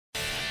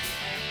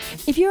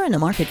If you're in the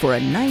market for a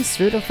nice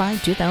certified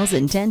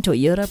 2010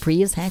 Toyota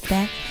Prius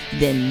hatchback,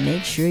 then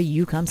make sure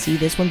you come see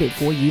this one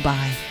before you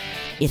buy.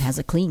 It has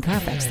a clean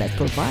Carfax that's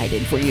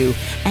provided for you,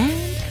 and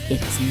it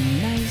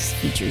has nice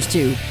features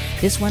too.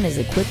 This one is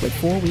equipped with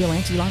 4-wheel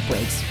anti-lock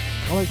brakes,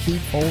 color key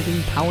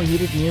folding, power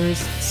heated mirrors,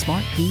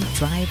 smart key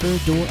driver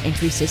door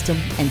entry system,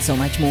 and so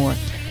much more.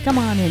 Come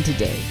on in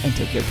today and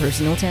take your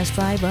personal test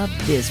drive of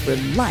this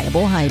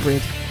reliable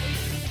hybrid.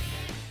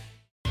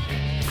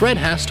 Fred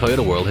Haas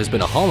Toyota World has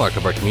been a hallmark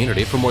of our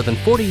community for more than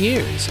 40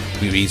 years.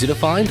 We're easy to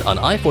find on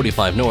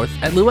I-45 North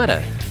at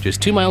Luetta,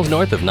 just 2 miles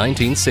north of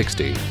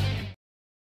 1960.